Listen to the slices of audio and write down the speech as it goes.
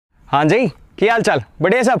हाँ जी, क्या हाल चाल,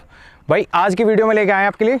 बढ़िया सब भाई। आज की वीडियो में लेके आए हैं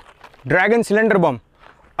आपके लिए ड्रैगन सिलेंडर बम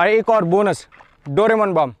और एक और बोनस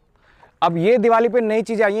डोरेमोन बम। अब ये दिवाली पे नई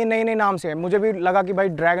चीज़ें आई हैं, नए नए नाम से। मुझे भी लगा कि भाई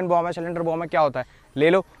ड्रैगन बम है, सिलेंडर बम है, क्या होता है, ले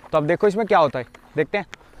लो। तो अब देखो इसमें क्या होता है, देखते हैं।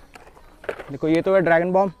 देखो ये तो है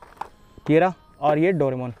ड्रैगन बम, ये रहा, और ये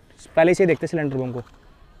डोरेमोन। पहले से देखते सिलेंडर बम को,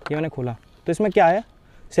 ये मैंने खोला तो इसमें क्या है,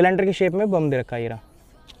 सिलेंडर की शेप में बम दे रखा है। ये रहा,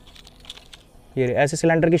 ये ऐसे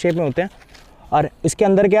सिलेंडर की शेप में होते हैं। और इसके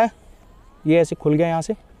अंदर क्या है, ये ऐसे खुल गया यहाँ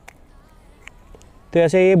से, तो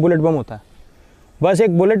ऐसे ये बुलेट बम होता है। बस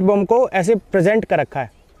एक बुलेट बम को ऐसे प्रेजेंट कर रखा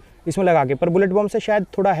है इसमें लगा के, पर बुलेट बम से शायद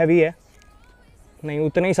थोड़ा हैवी है, नहीं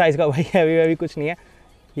उतना ही साइज़ का भाई, हैवी कुछ नहीं है।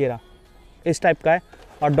 ये रहा, इस टाइप का है।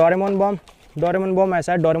 और डोरेमोन बम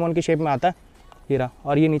ऐसा है, डोरेमोन की शेप में आता है। ये रहा,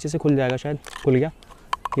 और ये नीचे से खुल जाएगा, शायद खुल गया।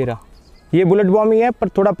 ये रहा, ये बुलेट बम ही है पर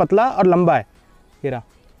थोड़ा पतला और लंबा है। ये रहा।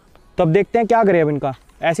 तो अब देखते हैं क्या करें। अब इनका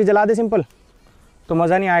ऐसे जला दे सिंपल तो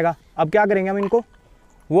मज़ा नहीं आएगा। अब क्या करेंगे हम इनको,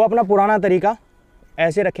 वो अपना पुराना तरीका,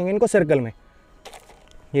 ऐसे रखेंगे इनको सर्कल में।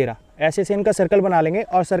 ये रहा, ऐसे से इनका सर्कल बना लेंगे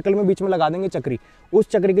और सर्कल में बीच में लगा देंगे चक्री। उस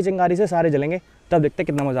चक्री की चिंगारी से सारे जलेंगे, तब देखते हैं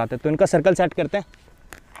कितना मज़ा आता है। तो इनका सर्कल सेट करते हैं।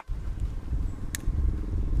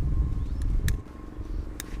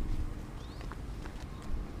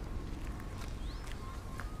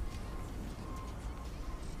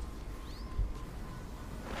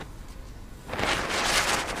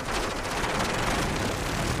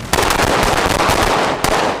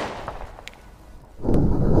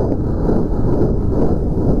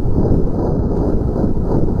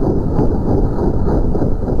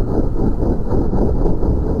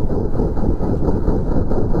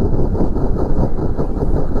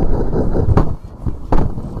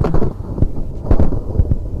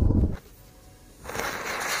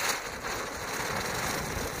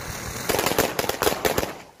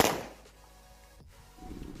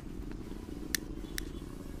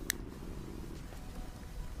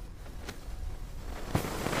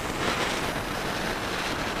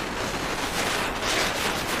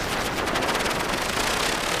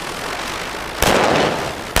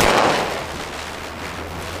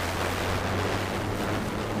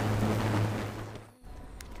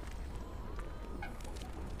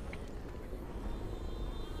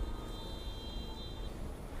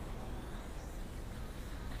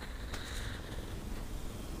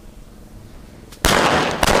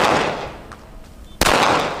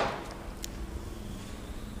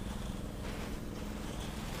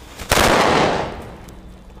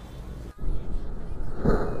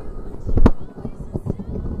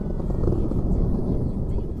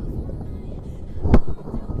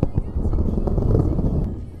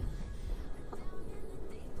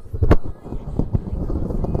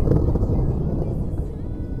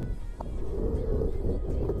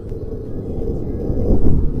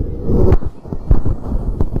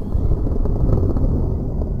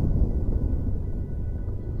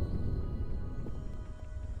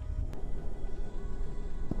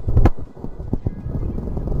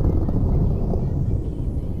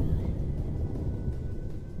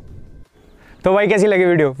 तो भाई कैसी लगी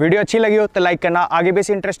वीडियो अच्छी लगी हो तो लाइक करना। आगे भी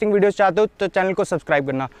ऐसी इंटरेस्टिंग वीडियोस चाहते हो तो चैनल को सब्सक्राइब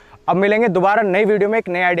करना। अब मिलेंगे दोबारा नई वीडियो में एक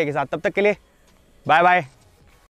नए आइडिया के साथ, तब तक के लिए बाय बाय।